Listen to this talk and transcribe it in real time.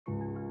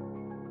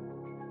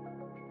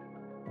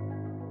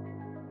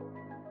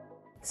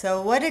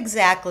So what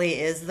exactly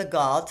is the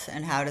GALT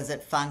and how does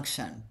it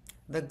function?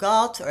 The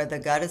GALT, or the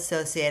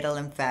gut-associated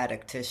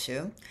lymphatic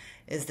tissue,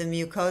 is the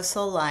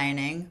mucosal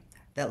lining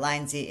that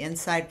lines the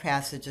inside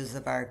passages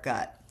of our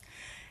gut.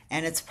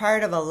 And it's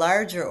part of a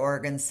larger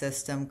organ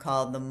system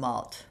called the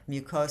MALT,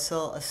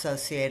 mucosal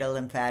associated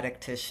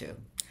lymphatic tissue.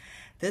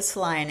 This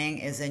lining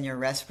is in your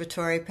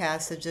respiratory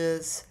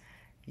passages,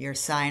 your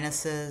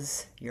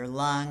sinuses, your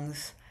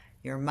lungs,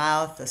 your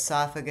mouth,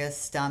 esophagus,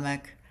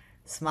 stomach,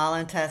 small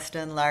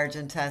intestine, large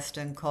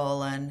intestine,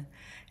 colon,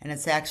 and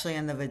it's actually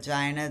in the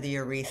vagina, the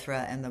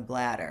urethra, and the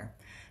bladder.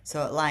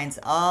 So it lines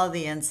all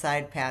the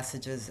inside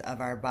passages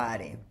of our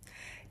body.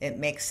 It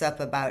makes up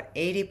about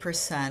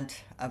 80%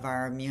 of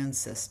our immune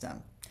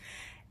system.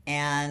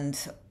 And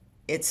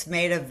it's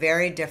made of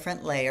very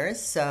different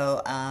layers.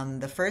 So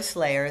the first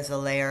layer is a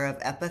layer of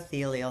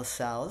epithelial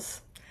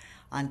cells.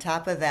 On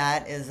top of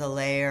that is a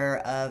layer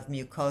of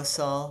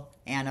mucosal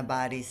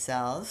antibody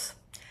cells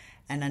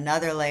and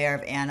another layer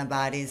of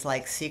antibodies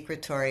like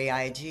secretory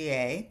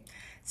IgA.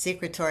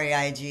 Secretory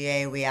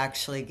IgA we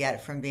actually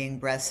get from being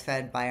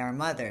breastfed by our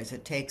mothers.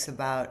 It takes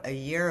about a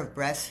year of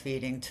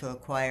breastfeeding to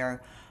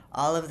acquire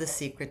all of the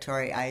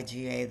secretory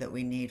IgA that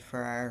we need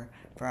for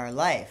our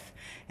life.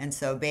 And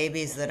so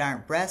babies that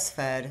aren't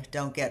breastfed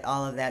don't get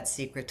all of that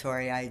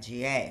secretory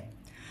IgA.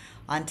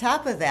 On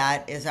top of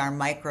that is our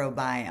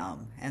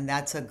microbiome, and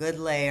that's a good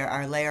layer,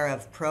 our layer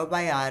of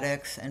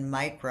probiotics and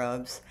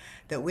microbes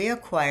that we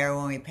acquire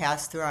when we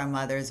pass through our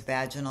mother's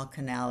vaginal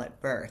canal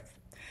at birth.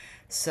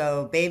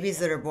 So babies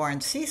that are born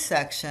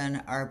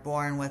C-section are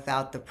born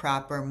without the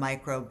proper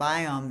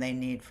microbiome they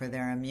need for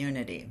their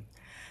immunity.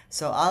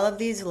 So all of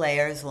these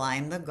layers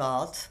line the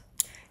GALT,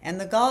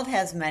 and the GALT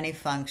has many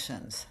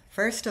functions.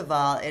 First of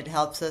all, it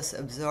helps us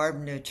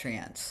absorb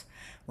nutrients.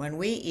 When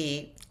we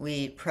eat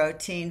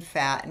protein,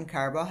 fat, and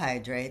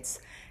carbohydrates,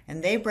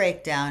 and they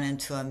break down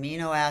into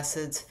amino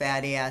acids,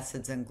 fatty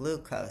acids, and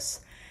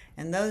glucose.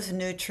 And those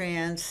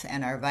nutrients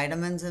and our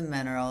vitamins and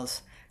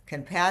minerals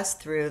can pass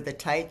through the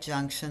tight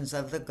junctions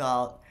of the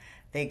GALT.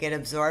 They get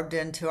absorbed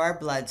into our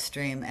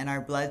bloodstream, and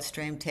our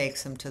bloodstream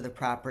takes them to the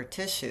proper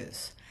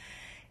tissues.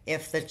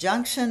 If the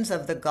junctions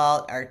of the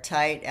GALT are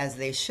tight as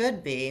they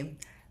should be,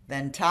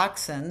 then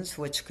toxins,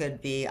 which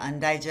could be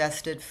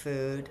undigested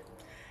food,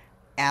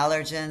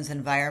 allergens,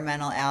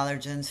 environmental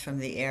allergens from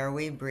the air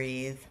we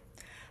breathe,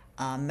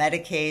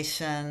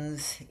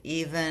 medications,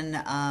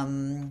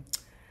 even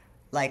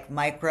like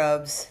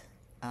microbes,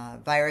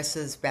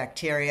 viruses,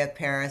 bacteria,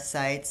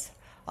 parasites,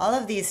 all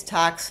of these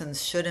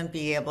toxins shouldn't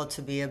be able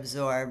to be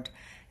absorbed,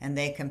 and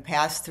they can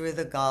pass through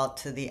the GALT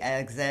to the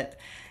exit,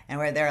 and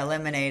where they're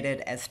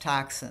eliminated as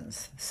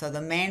toxins. So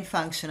the main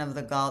function of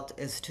the GALT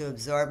is to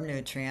absorb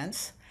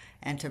nutrients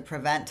and to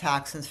prevent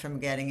toxins from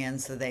getting in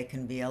so they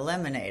can be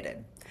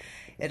eliminated.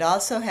 It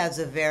also has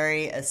a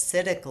very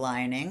acidic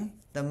lining.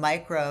 The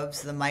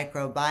microbes, the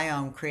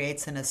microbiome,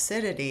 creates an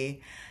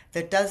acidity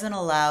that doesn't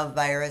allow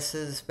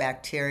viruses,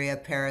 bacteria,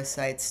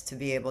 parasites to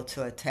be able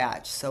to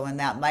attach. So when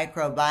that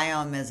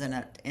microbiome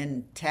isn't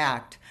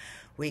intact,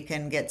 we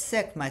can get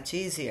sick much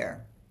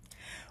easier.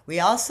 We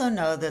also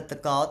know that the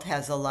GALT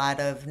has a lot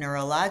of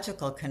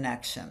neurological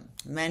connection.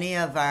 Many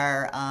of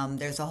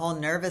there's a whole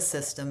nervous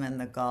system in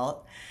the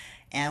GALT,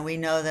 and we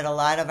know that a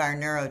lot of our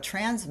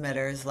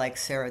neurotransmitters like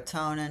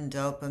serotonin,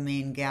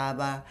 dopamine,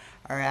 GABA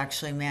are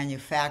actually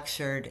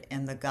manufactured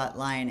in the gut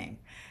lining.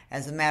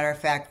 As a matter of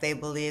fact, they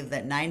believe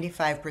that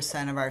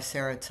 95% of our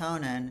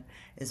serotonin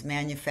is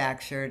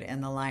manufactured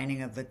in the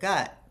lining of the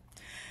gut.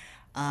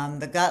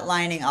 The gut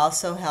lining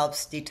also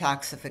helps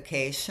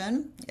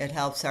detoxification. It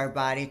helps our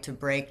body to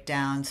break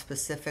down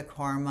specific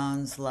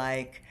hormones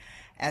like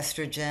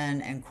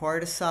estrogen and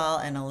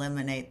cortisol and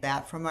eliminate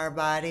that from our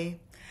body.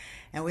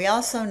 And we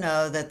also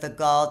know that the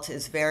GALT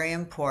is very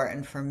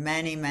important for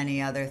many,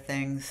 many other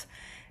things,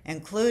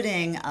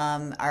 including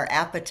our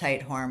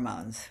appetite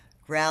hormones,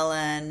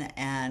 ghrelin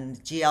and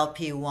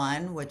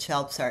GLP-1, which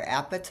helps our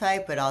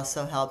appetite, but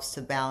also helps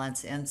to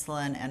balance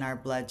insulin and our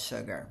blood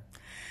sugar.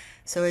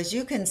 So as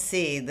you can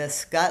see,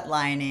 this gut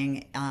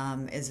lining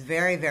is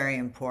very, very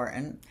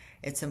important.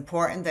 It's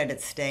important that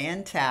it stay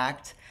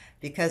intact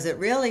because it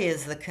really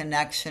is the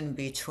connection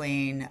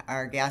between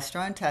our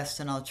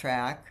gastrointestinal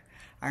tract,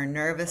 our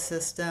nervous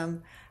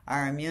system,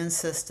 our immune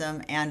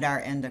system, and our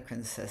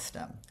endocrine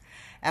system.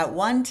 At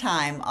one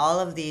time, all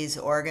of these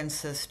organ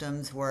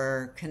systems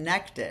were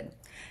connected,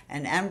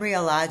 and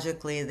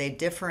embryologically they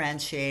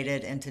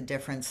differentiated into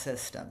different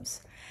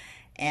systems.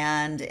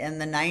 And in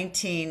the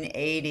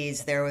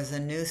 1980s, there was a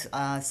new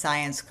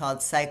science called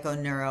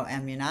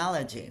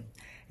psychoneuroimmunology.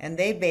 And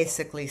they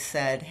basically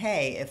said,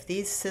 hey, if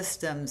these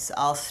systems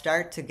all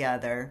start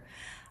together,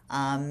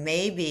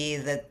 maybe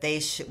that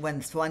they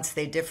once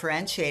they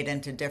differentiate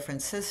into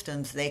different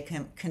systems, they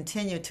can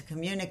continue to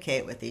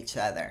communicate with each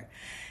other.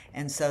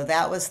 And so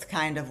that was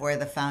kind of where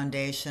the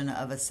foundation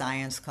of a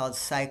science called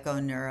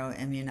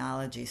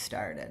psychoneuroimmunology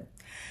started.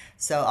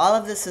 So all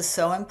of this is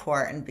so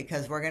important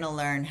because we're going to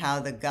learn how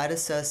the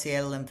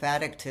gut-associated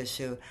lymphatic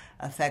tissue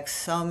affects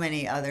so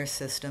many other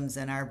systems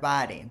in our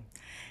body.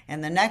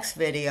 In the next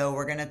video,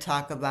 we're going to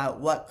talk about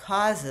what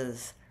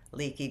causes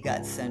leaky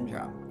gut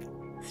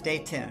syndrome. Stay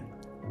tuned.